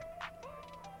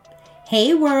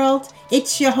Hey world,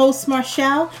 it's your host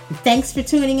Marshall, and thanks for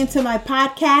tuning into my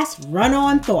podcast, Run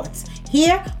On Thoughts.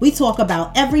 Here, we talk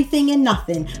about everything and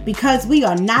nothing because we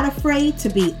are not afraid to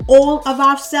be all of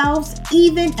ourselves,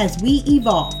 even as we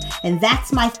evolve. And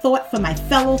that's my thought for my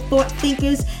fellow thought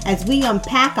thinkers as we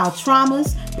unpack our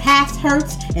traumas, past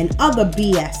hurts, and other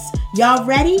BS. Y'all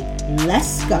ready?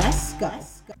 Let's go.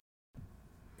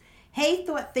 Hey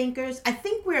thought thinkers, I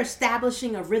think we're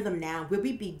establishing a rhythm now where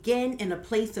we begin in a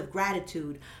place of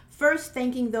gratitude. First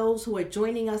thanking those who are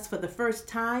joining us for the first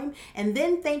time, and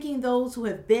then thanking those who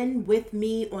have been with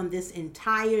me on this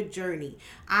entire journey.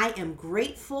 I am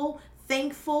grateful,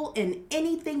 thankful, and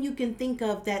anything you can think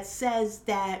of that says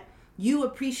that you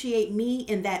appreciate me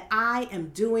and that I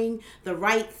am doing the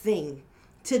right thing.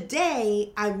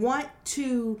 Today, I want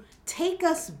to take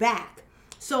us back.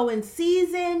 So in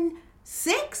season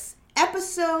 6,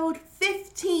 episode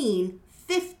 15.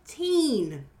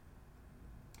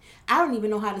 I don't even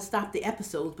know how to stop the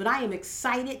episodes, but I am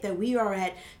excited that we are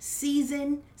at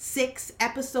season 6,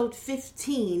 episode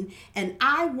 15. And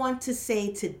I want to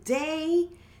say today,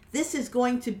 this is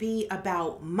going to be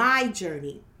about my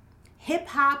journey. Hip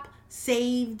hop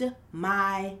saved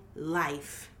my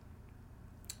life.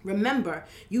 Remember,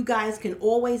 you guys can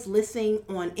always listen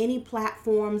on any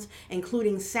platforms,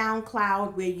 including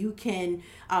SoundCloud, where you can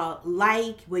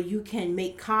where you can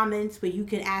make comments, where you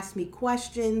can ask me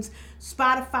questions,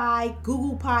 Spotify,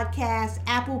 Google Podcasts,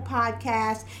 Apple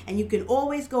Podcasts, and you can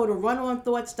always go to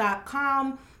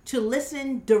runonthoughts.com to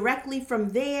listen directly from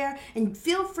there. And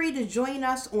feel free to join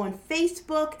us on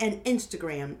Facebook and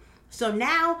Instagram. So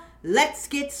now, let's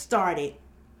get started.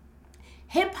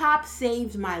 Hip hop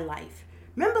saved my life.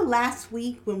 Remember last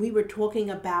week when we were talking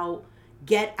about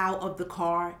get out of the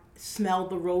car, smell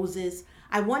the roses?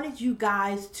 I wanted you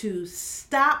guys to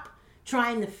stop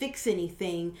trying to fix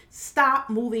anything, stop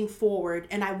moving forward,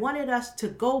 and I wanted us to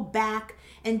go back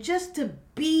and just to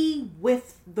be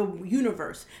with the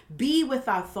universe, be with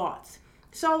our thoughts.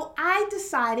 So I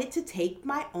decided to take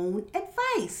my own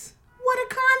advice. What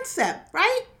a concept,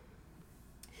 right?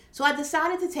 So I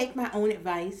decided to take my own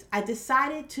advice. I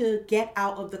decided to get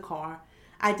out of the car.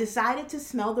 I decided to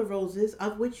smell the roses,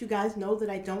 of which you guys know that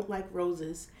I don't like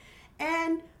roses.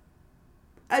 And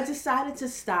I decided to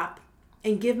stop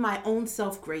and give my own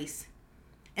self grace.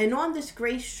 And on this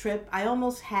grace trip, I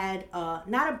almost had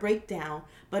not a breakdown,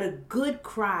 but a good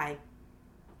cry.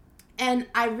 And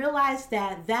I realized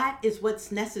that that is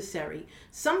what's necessary.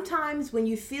 Sometimes when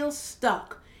you feel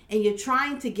stuck and you're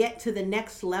trying to get to the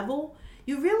next level,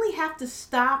 you really have to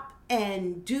stop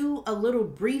and do a little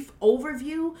brief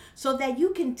overview so that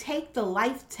you can take the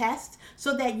life test,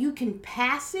 so that you can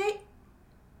pass it,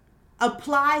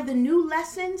 apply the new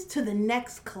lessons to the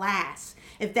next class,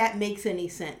 if that makes any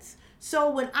sense. So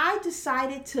when I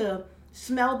decided to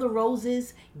smell the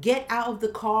roses, get out of the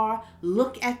car,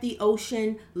 look at the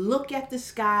ocean, look at the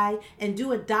sky, and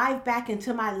do a dive back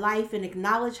into my life and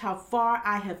acknowledge how far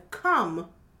I have come,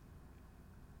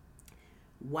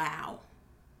 wow.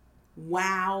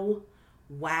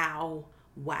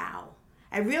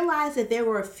 I realized that there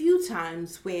were a few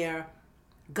times where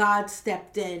God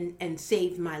stepped in and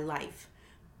saved my life.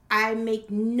 I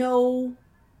make no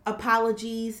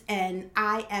apologies, and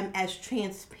I am as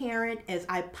transparent as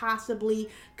I possibly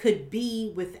could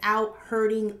be without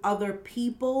hurting other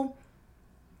people.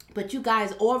 But you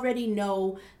guys already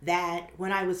know that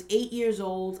when I was 8 years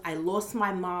old, I lost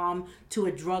my mom to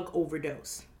a drug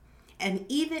overdose. And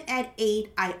even at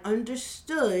 8, I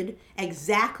understood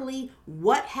exactly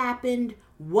what happened,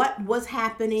 what was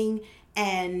happening,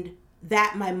 and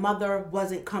that my mother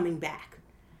wasn't coming back.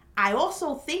 I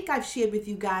also think I've shared with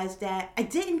you guys that I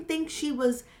didn't think she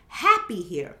was happy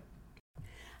here.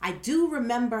 I do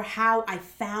remember how I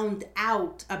found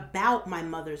out about my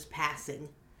mother's passing.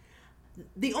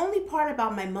 The only part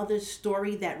about my mother's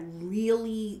story that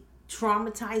really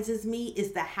traumatizes me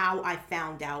is the how I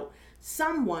found out.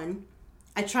 Someone,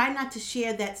 I try not to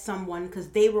share that someone because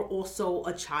they were also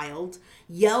a child,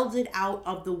 yelled it out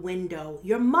of the window,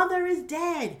 "Your mother is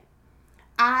dead."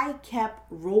 I kept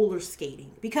roller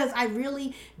skating because I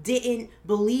really didn't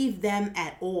believe them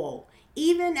at all.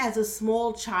 Even as a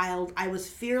small child, I was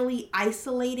fairly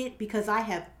isolated because I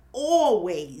have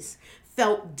always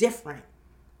felt different.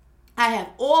 I have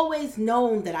always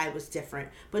known that I was different.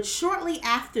 But shortly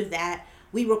after that,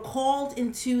 we were called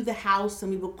into the house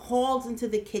and we were called into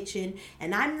the kitchen,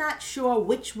 and I'm not sure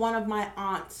which one of my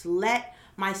aunts let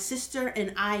my sister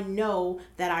and I know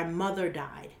that our mother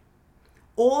died.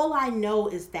 All I know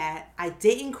is that I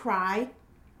didn't cry.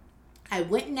 I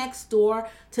went next door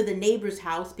to the neighbor's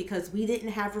house because we didn't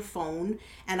have her phone,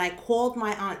 and I called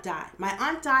my Aunt Dot. My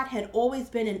Aunt Dot had always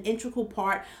been an integral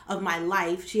part of my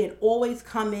life. She had always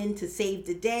come in to save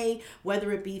the day,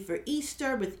 whether it be for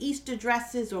Easter, with Easter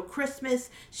dresses, or Christmas.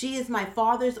 She is my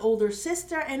father's older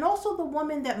sister, and also the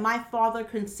woman that my father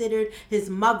considered his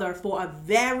mother for a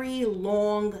very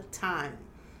long time.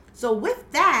 So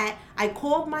with that, I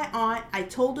called my aunt. I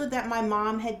told her that my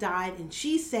mom had died, and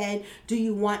she said, "Do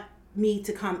you want me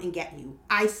to come and get you?"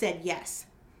 I said yes.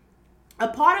 A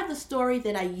part of the story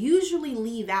that I usually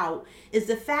leave out is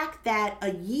the fact that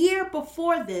a year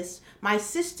before this, my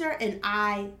sister and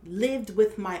I lived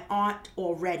with my aunt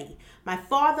already. My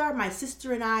father, my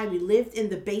sister, and I, we lived in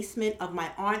the basement of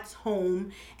my aunt's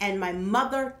home, and my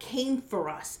mother came for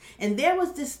us. And there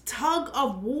was this tug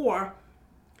of war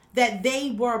that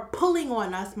they were pulling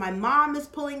on us. My mom is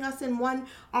pulling us in one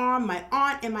arm. My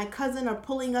aunt and my cousin are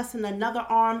pulling us in another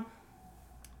arm.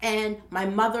 And my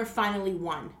mother finally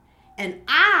won. And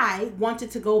I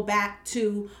wanted to go back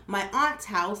to my aunt's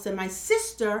house, and my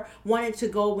sister wanted to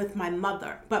go with my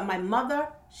mother. But my mother,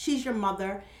 she's your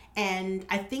mother, and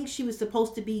I think she was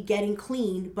supposed to be getting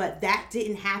clean, but that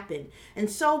didn't happen. And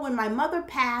so when my mother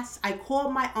passed, I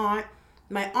called my aunt.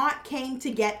 My aunt came to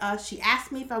get us. She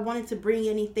asked me if I wanted to bring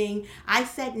anything. I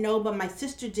said no, but my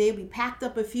sister did. We packed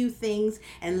up a few things,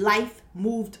 and life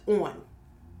moved on.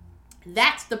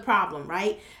 That's the problem,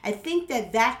 right? I think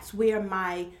that that's where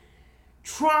my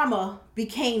trauma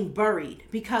became buried,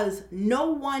 because no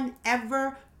one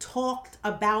ever talked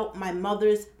about my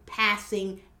mother's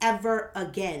passing ever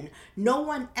again. No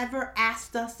one ever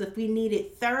asked us if we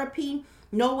needed therapy.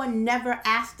 No one never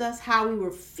asked us how we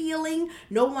were feeling.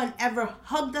 No one ever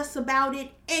hugged us about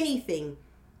it, anything.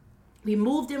 We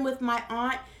moved in with my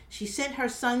aunt. She sent her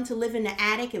son to live in the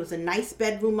attic. It was a nice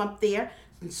bedroom up there.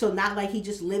 So not like he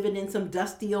just living in some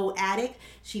dusty old attic.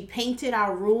 She painted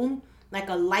our room like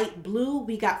a light blue.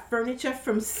 We got furniture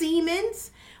from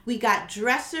Siemens. We got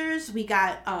dressers. We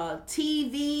got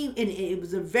TV. And it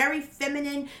was a very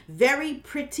feminine, very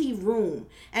pretty room.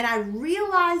 And I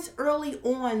realized early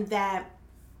on that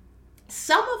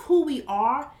some of who we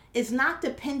are is not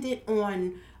dependent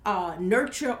on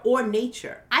nurture or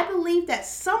nature. I believe that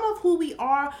some of who we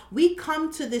are, we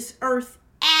come to this earth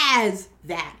as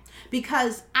that.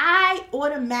 Because I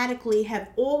automatically have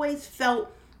always felt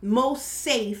most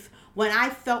safe when I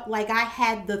felt like I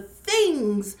had the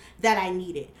things that I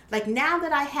needed. Like now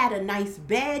that I had a nice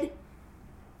bed,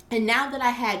 and now that I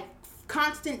had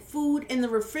constant food in the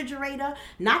refrigerator,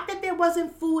 not that there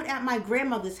wasn't food at my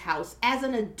grandmother's house as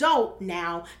an adult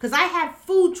now, because I had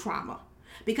food trauma.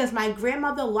 Because my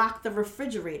grandmother locked the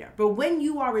refrigerator. But when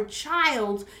you are a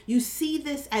child, you see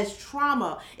this as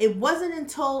trauma. It wasn't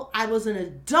until I was an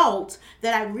adult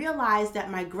that I realized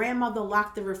that my grandmother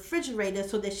locked the refrigerator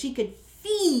so that she could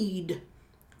feed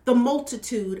the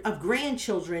multitude of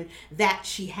grandchildren that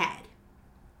she had.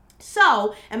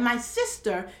 So, and my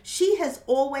sister, she has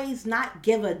always not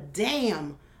give a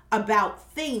damn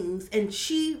about things, and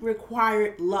she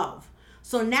required love.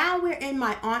 So now we're in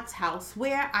my aunt's house,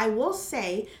 where I will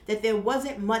say that there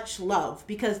wasn't much love,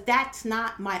 because that's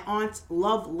not my aunt's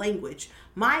love language.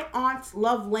 My aunt's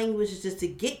love language is just to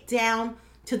get down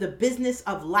to the business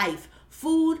of life.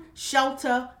 Food,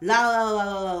 shelter, la la la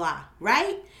la la la,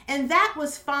 right? And that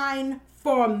was fine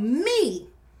for me.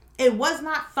 It was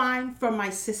not fine for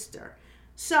my sister.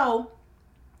 So,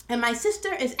 and my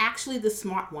sister is actually the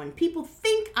smart one. People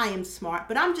think I am smart,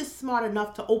 but I'm just smart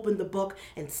enough to open the book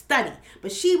and study.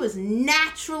 But she was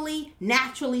naturally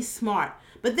smart.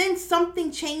 But then something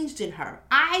changed in her.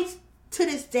 I, to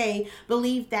this day,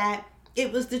 believe that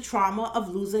it was the trauma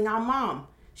of losing our mom.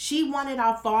 She wanted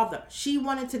our father. She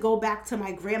wanted to go back to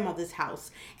my grandmother's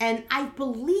house. And I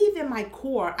believe in my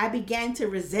core, I began to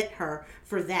resent her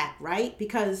for that, right?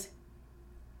 Because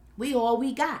we all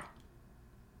we got.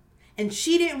 And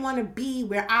she didn't want to be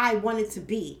where I wanted to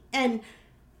be. And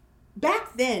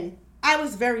back then, I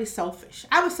was very selfish.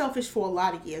 I was selfish for a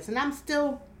lot of years. And I'm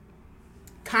still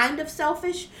kind of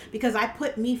selfish because I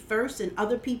put me first and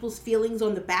other people's feelings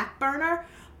on the back burner.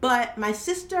 But my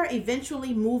sister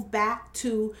eventually moved back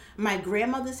to my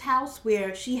grandmother's house,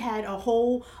 where she had a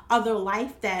whole other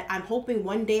life that I'm hoping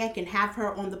one day I can have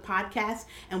her on the podcast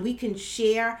and we can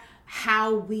share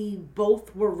how we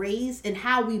both were raised and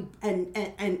how we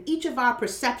and each of our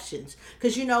perceptions.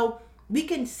 Because, you know, we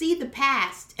can see the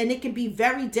past and it can be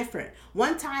very different.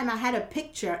 One time I had a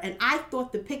picture and I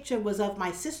thought the picture was of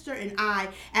my sister and I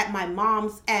at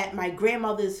my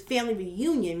grandmother's family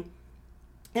reunion.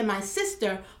 And my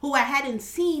sister, who I hadn't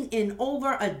seen in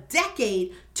over a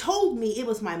decade, told me it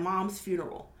was my mom's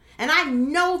funeral. And I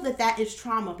know that that is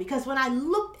trauma, because when I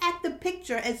looked at the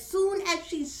picture, as soon as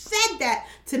she said that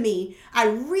to me, I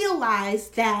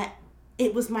realized that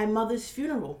it was my mother's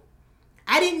funeral.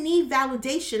 I didn't need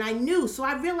validation. I knew. So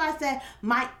I realized that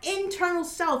my internal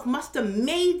self must have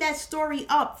made that story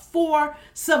up for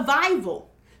survival.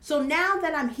 So now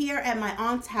that I'm here at my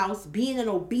aunt's house being an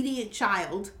obedient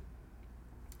child,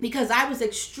 because I was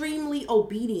extremely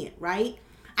obedient, right?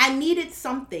 I needed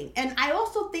something. And I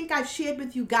also think I've shared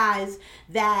with you guys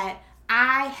that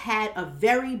I had a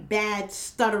very bad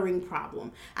stuttering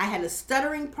problem. I had a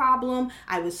stuttering problem.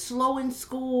 I was slow in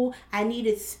school. I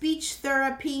needed speech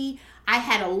therapy. I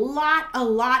had a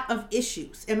lot of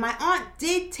issues. And my aunt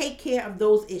did take care of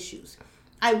those issues.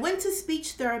 I went to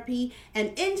speech therapy,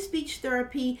 and in speech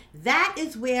therapy, that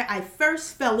is where I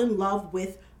first fell in love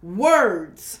with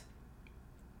words.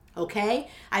 Okay?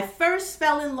 I first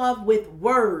fell in love with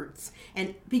words.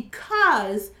 And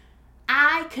because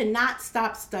I cannot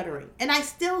stop stuttering, and I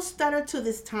still stutter to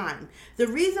this time. The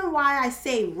reason why I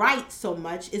say right so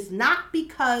much is not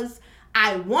because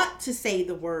I want to say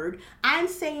the word. I'm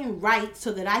saying right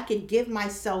so that I can give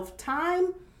myself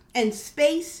time and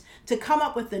space to come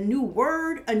up with a new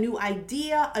word, a new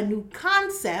idea, a new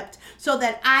concept, so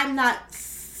that I'm not,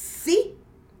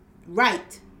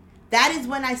 right. That is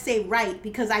when I say right,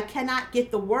 because I cannot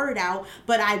get the word out,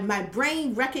 but my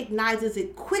brain recognizes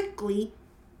it quickly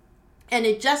and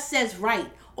it just says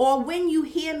right. Or when you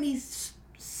hear me,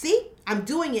 I'm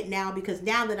doing it now, because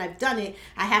now that I've done it,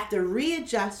 I have to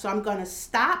readjust. So I'm going to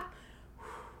stop,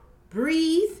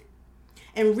 breathe,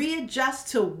 and readjust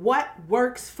to what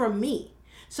works for me.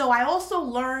 So I also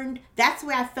learned, that's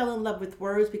where I fell in love with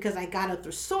words, because I got a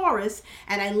thesaurus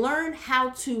and I learned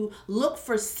how to look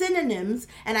for synonyms,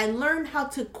 and I learned how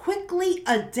to quickly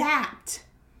adapt.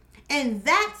 And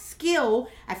that skill,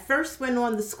 I first went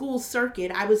on the school circuit.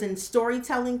 I was in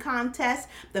storytelling contests.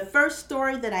 The first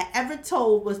story that I ever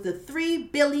told was the 3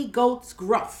 Billy Goats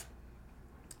Gruff.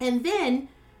 And then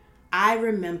I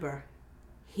remember,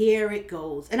 here it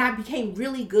goes. And I became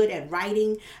really good at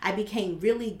writing. I became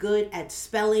really good at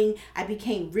spelling. I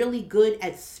became really good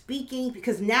at speaking,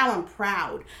 because now I'm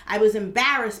proud. I was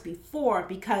embarrassed before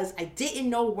because I didn't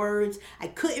know words. I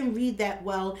couldn't read that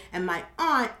well. And my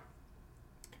aunt,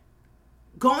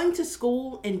 going to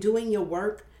school and doing your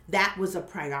work, that was a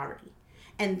priority.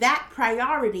 And that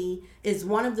priority is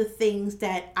one of the things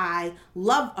that I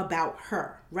love about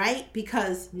her, right?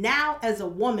 Because now as a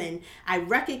woman, I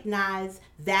recognize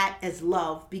that as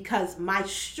love, because my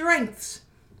strengths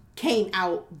came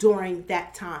out during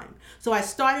that time. So I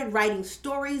started writing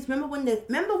stories. Remember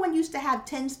when you used to have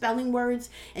 10 spelling words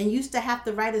and used to have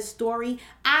to write a story?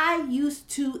 I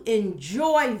used to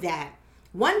enjoy that.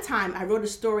 One time I wrote a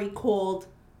story called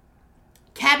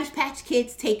Cabbage Patch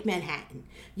Kids Take Manhattan,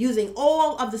 using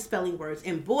all of the spelling words.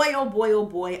 And boy, oh boy, oh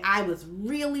boy, I was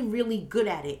really, really good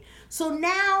at it. So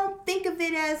now think of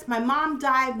it as, my mom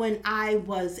died when I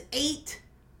was 8.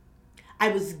 I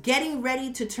was getting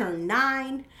ready to turn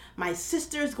 9. My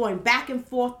sister's going back and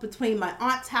forth between my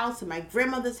aunt's house and my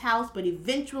grandmother's house, but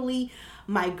eventually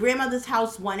my grandmother's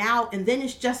house won out, and then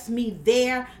it's just me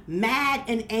there, mad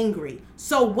and angry.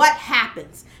 So what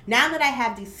happens? Now that I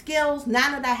have these skills, now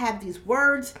that I have these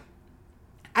words,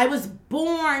 I was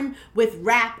born with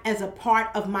rap as a part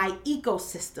of my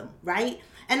ecosystem, right?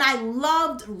 And I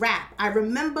loved rap. I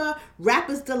remember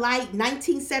Rapper's Delight,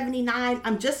 1979.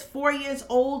 I'm just 4 years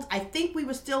old. I think we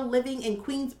were still living in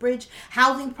Queensbridge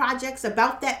housing projects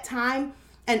about that time.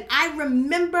 And I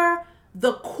remember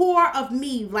the core of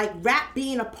me, like rap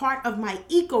being a part of my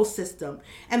ecosystem.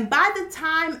 And by the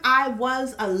time I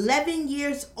was 11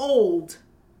 years old,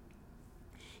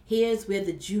 here's where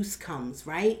the juice comes,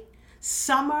 right?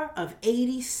 Summer of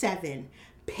 87,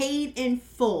 Paid in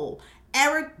Full,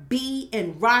 Eric B.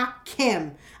 and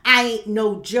Rakim, I Ain't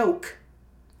No Joke,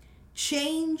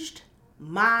 changed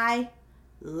my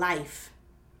life.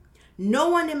 No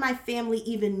one in my family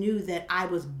even knew that I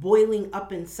was boiling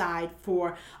up inside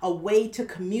for a way to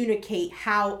communicate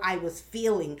how I was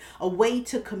feeling, a way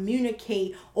to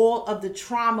communicate all of the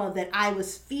trauma that I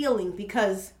was feeling.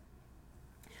 Because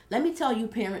let me tell you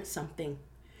parents something.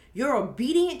 Your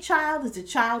obedient child is the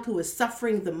child who is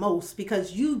suffering the most,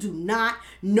 because you do not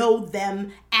know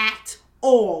them at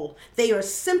all. They are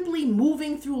simply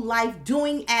moving through life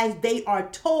doing as they are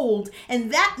told,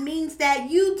 and that means that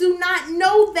you do not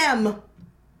know them.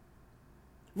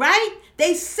 right?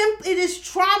 It is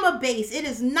trauma based. It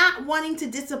is not wanting to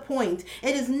disappoint.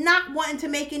 It is not wanting to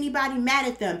make anybody mad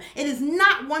at them. It is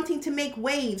not wanting to make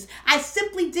waves. I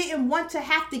simply didn't want to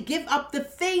have to give up the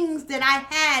things that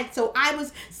I had, so I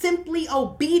was simply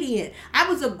obedient. I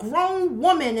was a grown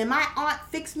woman, and my aunt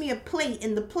fixed me a plate,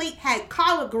 and the plate had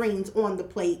collard greens on the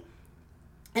plate.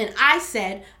 And I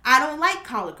said, I don't like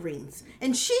collard greens.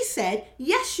 And she said,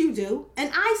 yes, you do.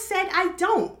 And I said, I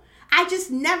don't. I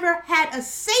just never had a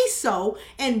say-so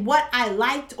in what I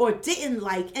liked or didn't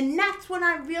like. And that's when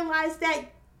I realized that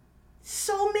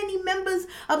so many members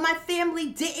of my family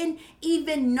didn't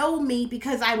even know me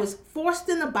because I was forced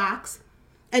in a box.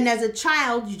 And as a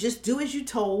child, you just do as you're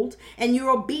told and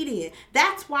you're obedient.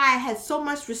 That's why I had so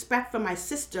much respect for my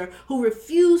sister who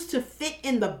refused to fit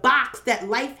in the box that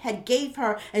life had gave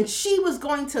her and she was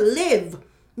going to live.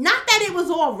 Not that it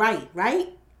was all right,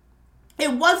 right?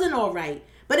 It wasn't all right.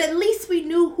 But at least we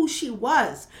knew who she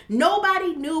was.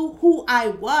 Nobody knew who I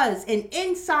was. And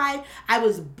inside, I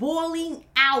was boiling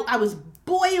out. I was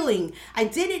boiling. I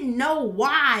didn't know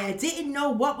why. I didn't know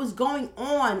what was going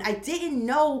on. I didn't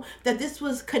know that this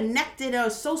was connected or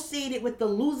associated with the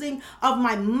losing of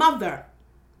my mother.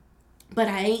 But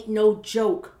I ain't no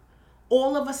joke.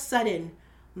 All of a sudden,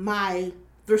 my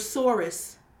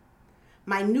thesaurus,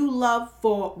 my new love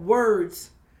for words,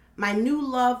 my new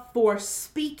love for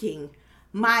speaking,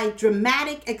 my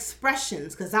dramatic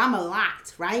expressions, because I'm a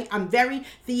lot, right? I'm very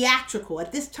theatrical.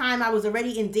 At this time, I was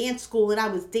already in dance school and I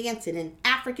was dancing, and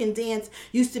African dance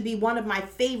used to be one of my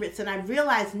favorites. And I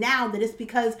realize now that it's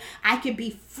because I could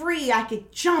be free, I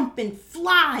could jump and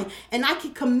fly, and I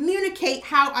could communicate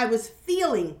how I was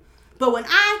feeling. But when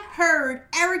I heard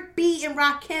Eric B. and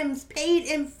Rakim's Paid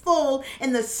in Full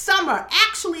in the summer,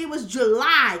 actually it was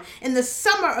July, in the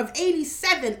summer of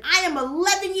 '87, I am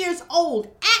 11 years old.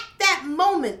 At that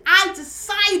moment, I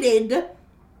decided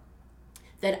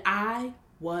that I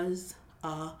was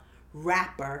a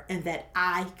rapper and that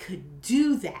I could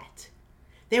do that.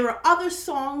 There were other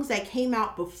songs that came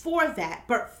out before that,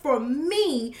 but for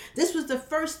me, this was the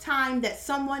first time that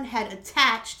someone had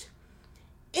attached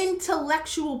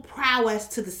intellectual prowess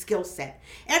to the skill set.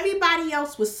 Everybody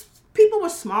else people were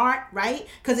smart, right?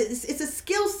 Because it's a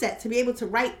skill set to be able to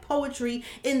write poetry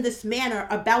in this manner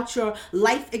about your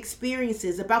life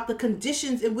experiences, about the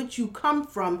conditions in which you come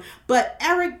from. But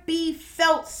Eric B.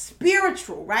 felt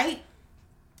spiritual, right?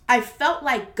 I felt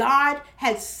like God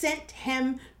had sent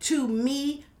him to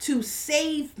me to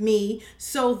save me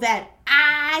so that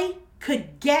I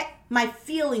could get my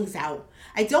feelings out.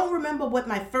 I don't remember what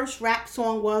my first rap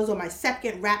song was or my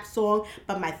second rap song,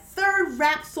 but my third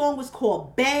rap song was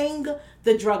called Bang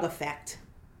the Drug Effect.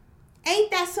 Ain't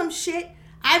that some shit?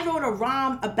 I wrote a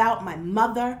rhyme about my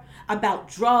mother, about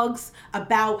drugs,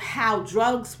 about how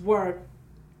drugs were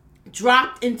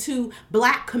dropped into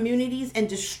black communities and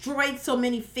destroyed so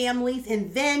many families,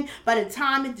 and then by the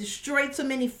time it destroyed so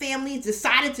many families,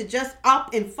 decided to just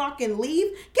up and fucking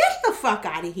leave. Get the fuck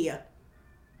out of here.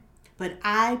 But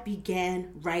I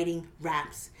began writing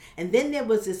raps. And then there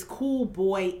was this cool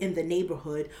boy in the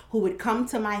neighborhood who would come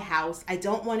to my house. I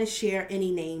don't want to share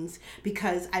any names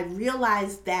because I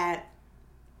realized that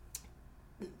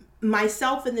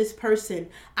myself and this person,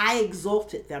 I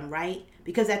exalted them, right?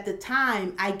 Because at the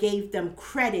time, I gave them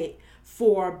credit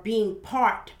for being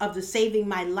part of the saving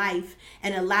my life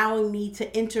and allowing me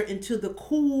to enter into the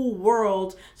cool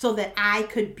world so that I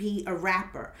could be a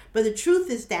rapper. But the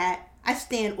truth is that I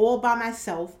stand all by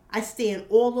myself. I stand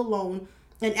all alone.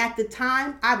 And at the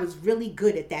time, I was really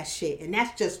good at that shit. And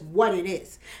that's just what it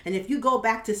is. And if you go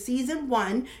back to season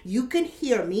 1, you can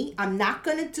hear me. I'm not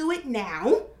going to do it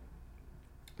now.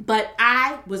 But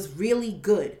I was really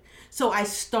good. So I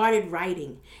started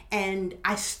writing. And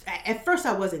at first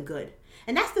I wasn't good.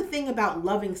 And that's the thing about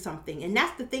loving something. And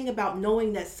that's the thing about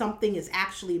knowing that something is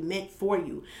actually meant for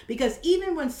you. Because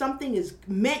even when something is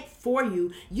meant for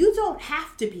you, you don't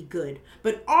have to be good.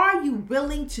 But are you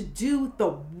willing to do the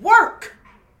work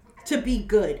to be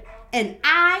good? And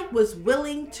I was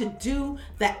willing to do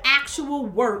the actual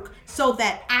work so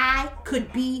that I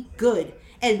could be good.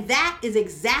 And that is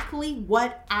exactly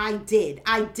what I did.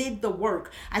 I did the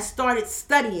work. I started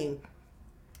studying.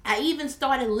 I even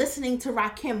started listening to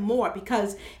Rakim more,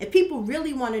 because if people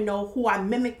really want to know who I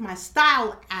mimicked my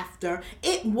style after,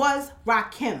 it was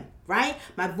Rakim, right?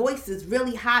 My voice is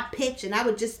really high pitched, and I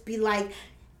would just be like,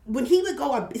 when he would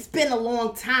go, it's been a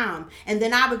long time, and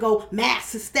then I would go,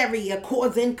 mass hysteria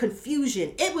causing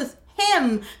confusion. It was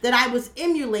him that I was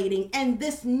emulating, and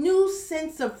this new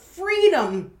sense of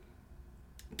freedom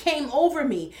came over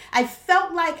me. I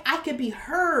felt like I could be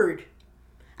heard.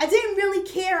 I didn't really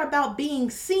care about being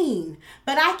seen,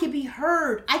 but I could be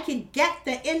heard. I could get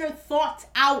the inner thoughts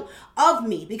out of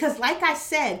me because, like I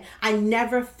said, I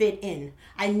never fit in.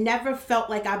 I never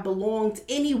felt like I belonged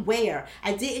anywhere.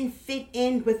 I didn't fit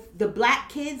in with the black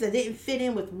kids. I didn't fit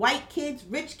in with white kids,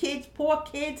 rich kids, poor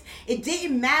kids. It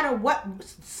didn't matter what,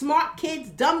 smart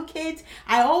kids, dumb kids.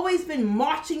 I always been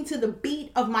marching to the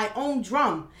beat of my own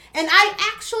drum. And I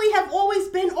actually have always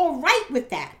been all right with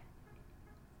that.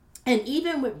 And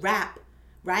even with rap,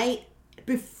 right?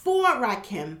 Before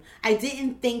Rakim, I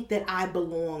didn't think that I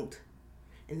belonged.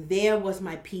 And there was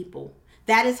my people.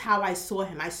 That is how I saw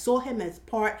him. I saw him as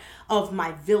part of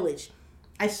my village.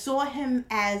 I saw him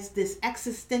as this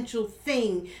existential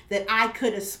thing that I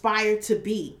could aspire to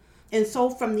be. And so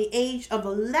from the age of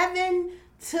 11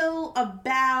 till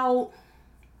about,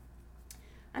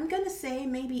 I'm going to say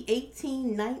maybe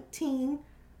 18, 19,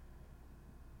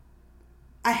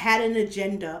 I had an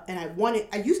agenda, and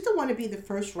I used to want to be the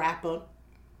first rapper.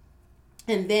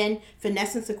 And then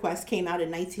Finesse and Sequest came out in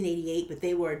 1988, but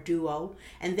they were a duo.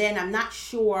 And then I'm not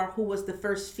sure who was the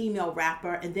first female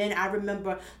rapper. And then I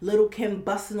remember Little Kim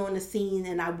busting on the scene,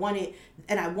 and I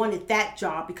wanted that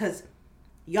job because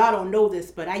y'all don't know this,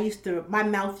 but my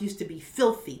mouth used to be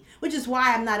filthy, which is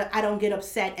why I don't get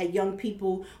upset at young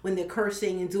people when they're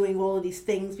cursing and doing all of these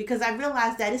things, because I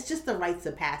realize that it's just the rites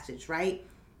of passage, right?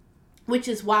 Which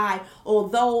is why,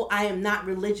 although I am not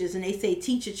religious, and they say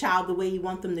teach a child the way you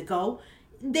want them to go,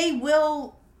 they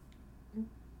will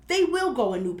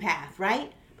go a new path,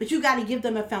 right? But you got to give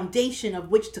them a foundation of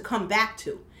which to come back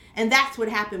to. And that's what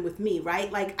happened with me, right?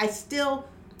 Like I used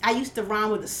to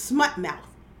rhyme with a smut mouth.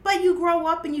 But you grow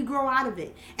up and you grow out of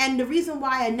it. And the reason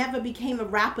why I never became a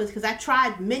rapper is because I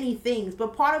tried many things.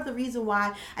 But part of the reason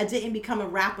why I didn't become a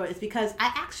rapper is because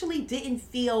I actually didn't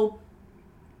feel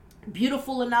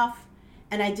beautiful enough.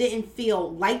 And I didn't feel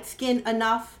light-skinned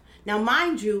enough. Now,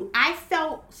 mind you, I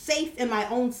felt safe in my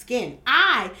own skin.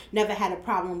 I never had a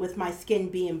problem with my skin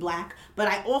being black, but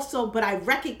I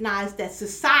recognized that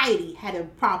society had a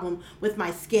problem with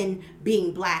my skin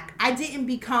being black. I didn't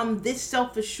become this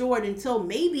self-assured until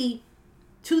maybe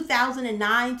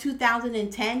 2009,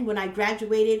 2010, when I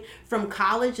graduated from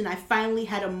college and I finally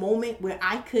had a moment where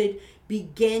I could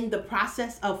begin the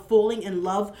process of falling in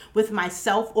love with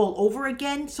myself all over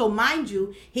again. So mind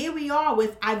you, here we are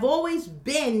with, I've always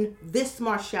been this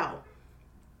Marshall.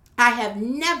 I have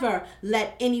never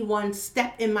let anyone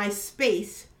step in my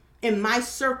space, in my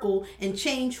circle, and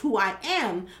change who I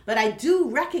am. But I do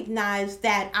recognize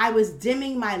that I was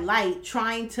dimming my light,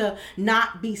 trying to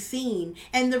not be seen.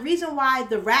 And the reason why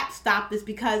the rap stopped is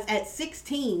because at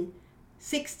 16,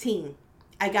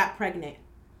 I got pregnant.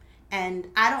 And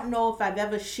I don't know if I've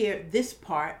ever shared this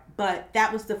part, but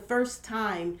that was the first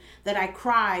time that I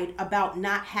cried about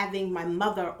not having my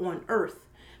mother on earth,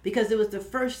 because it was the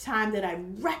first time that I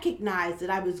recognized that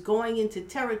I was going into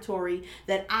territory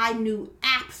that I knew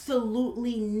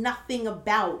absolutely nothing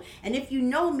about. And if you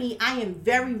know me, I am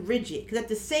very rigid, because at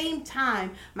the same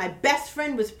time, my best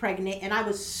friend was pregnant and I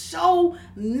was so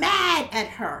mad at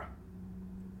her.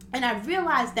 And I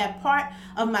realized that part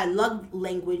of my love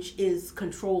language is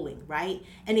controlling, right?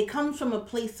 And it comes from a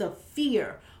place of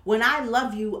fear. When I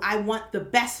love you, I want the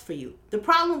best for you. The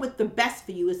problem with the best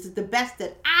for you is the best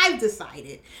that I've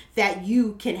decided that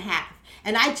you can have.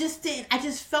 And I just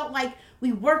felt like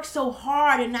we work so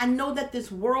hard, and I know that this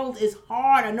world is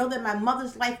hard. I know that my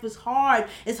mother's life was hard.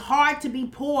 It's hard to be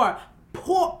poor.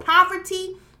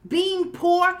 Poverty, being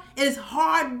poor is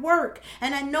hard work.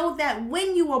 And I know that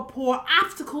when you are poor,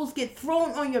 obstacles get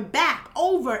thrown on your back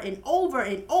over and over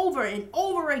and over and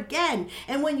over again.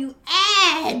 And when you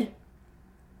add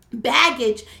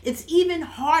baggage, it's even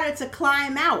harder to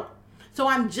climb out. So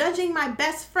I'm judging my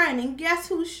best friend, and guess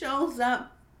who shows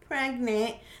up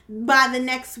pregnant by the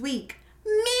next week?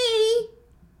 Me.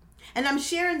 And I'm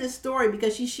sharing this story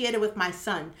because she shared it with my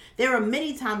son. There are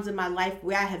many times in my life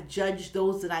where I have judged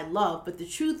those that I love, but the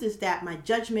truth is that my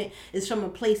judgment is from a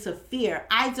place of fear.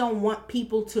 I don't want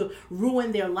people to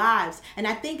ruin their lives. And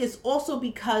I think it's also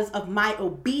because of my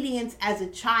obedience as a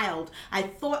child. I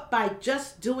thought by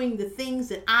just doing the things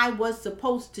that I was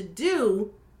supposed to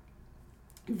do,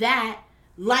 that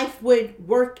life would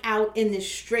work out in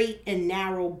this straight and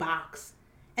narrow box.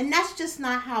 And that's just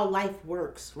not how life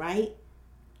works, right?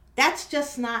 That's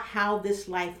just not how this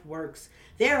life works.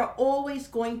 There are always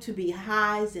going to be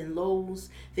highs and lows.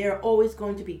 There are always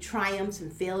going to be triumphs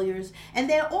and failures. And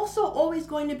there are also always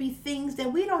going to be things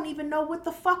that we don't even know what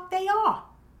the fuck they are.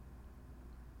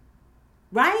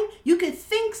 right? You could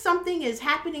think something is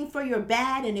happening for your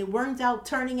bad and it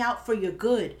turning out for your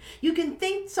good. You can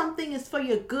think something is for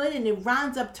your good and it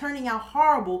winds up turning out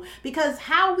horrible, because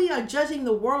how we are judging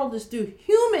the world is through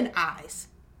human eyes.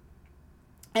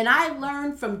 And I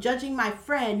learned from judging my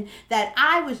friend that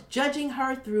I was judging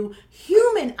her through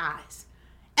human eyes.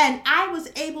 And I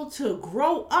was able to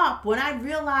grow up when I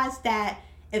realized that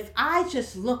if I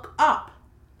just look up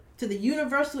to the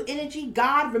universal energy,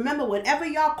 God, remember, whatever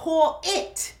y'all call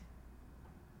it,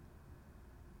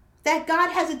 that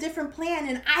God has a different plan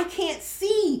and I can't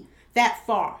see that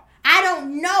far. I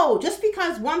don't know. Just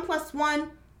because 1 +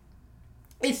 1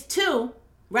 is 2,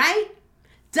 right,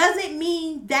 doesn't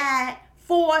mean that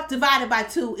 4 divided by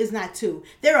 2 is not 2.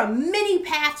 There are many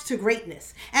paths to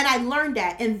greatness. And I learned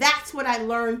that. And that's what I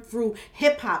learned through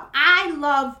hip hop. I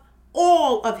love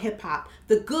all of hip hop,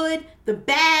 the good, the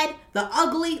bad, the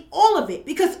ugly, all of it,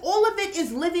 because all of it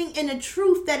is living in a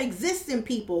truth that exists in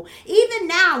people. Even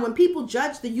now, when people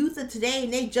judge the youth of today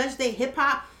and they judge their hip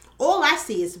hop, all I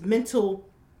see is mental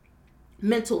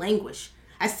anguish.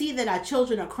 I see that our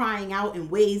children are crying out in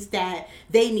ways that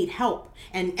they need help.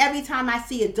 And every time I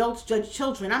see adults judge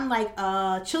children, I'm like,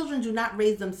 children do not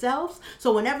raise themselves.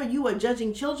 So whenever you are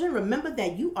judging children, remember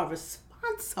that you are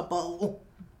responsible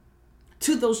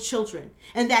to those children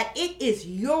and that it is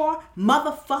your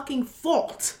motherfucking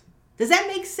fault. Does that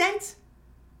make sense?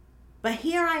 But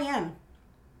here I am,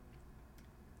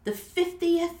 the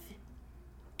 50th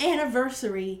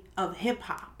anniversary of hip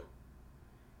hop.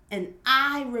 And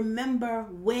I remember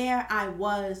where I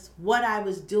was, what I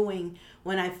was doing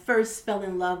when I first fell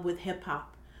in love with hip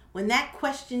hop. When that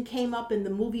question came up in the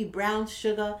movie Brown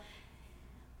Sugar,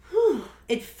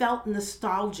 it felt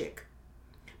nostalgic,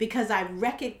 because I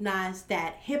recognized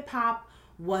that hip hop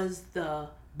was the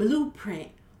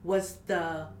blueprint, was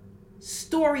the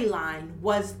storyline,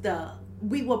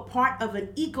 we were part of an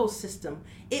ecosystem.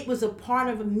 It was a part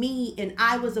of me and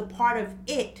I was a part of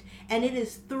it. And it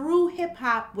is through hip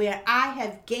hop where I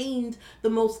have gained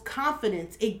the most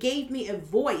confidence. It gave me a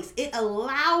voice. It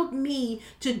allowed me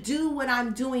to do what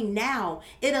I'm doing now.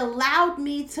 It allowed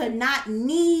me to not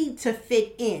need to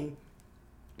fit in,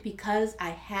 because I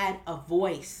had a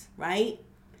voice, right?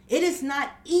 It is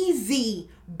not easy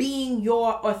being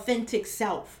your authentic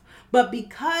self. But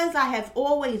because I have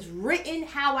always written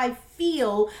how I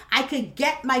feel, I could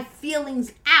get my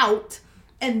feelings out,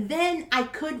 and then I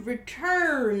could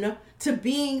return to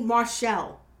being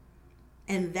Marshall.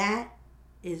 And that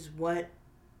is what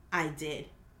I did.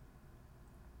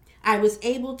 I was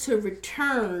able to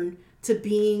return to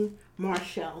being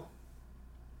Marshall.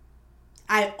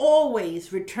 I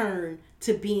always return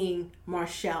to being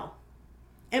Marshall.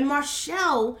 And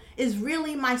Marshall is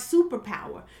really my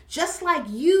superpower. Just like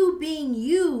you being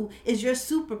you is your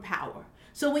superpower.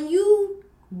 So when you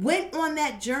went on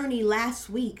that journey last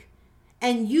week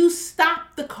and you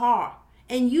stopped the car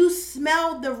and you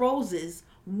smelled the roses,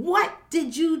 what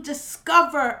did you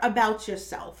discover about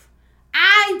yourself?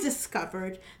 I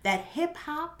discovered that hip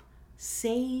hop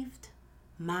saved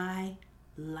my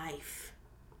life.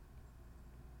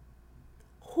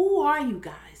 Who are you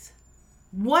guys?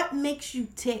 What makes you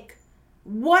tick?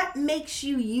 What makes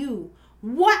you you?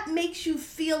 What makes you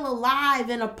feel alive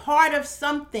and a part of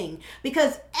something?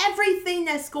 Because everything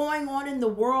that's going on in the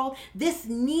world, this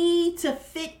need to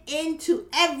fit into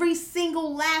every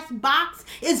single last box,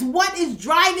 is what is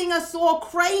driving us all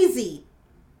crazy.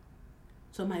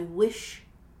 So my wish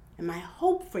and my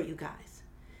hope for you guys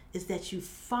is that you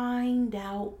find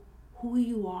out who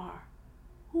you are.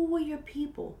 Who are your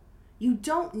people? You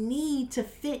don't need to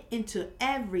fit into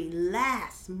every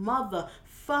last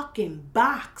motherfucking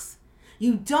box.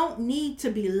 You don't need to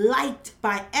be liked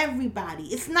by everybody.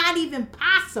 It's not even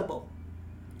possible.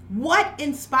 What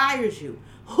inspires you?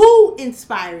 Who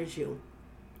inspires you?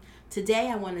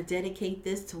 Today, I want to dedicate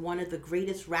this to one of the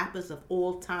greatest rappers of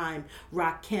all time,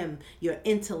 Rakim. Your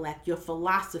intellect, your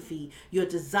philosophy, your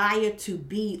desire to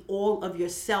be all of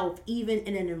yourself, even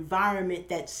in an environment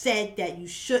that said that you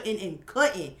shouldn't and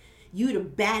couldn't. You the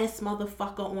baddest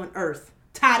motherfucker on earth.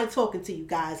 Tired of talking to you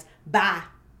guys. Bye.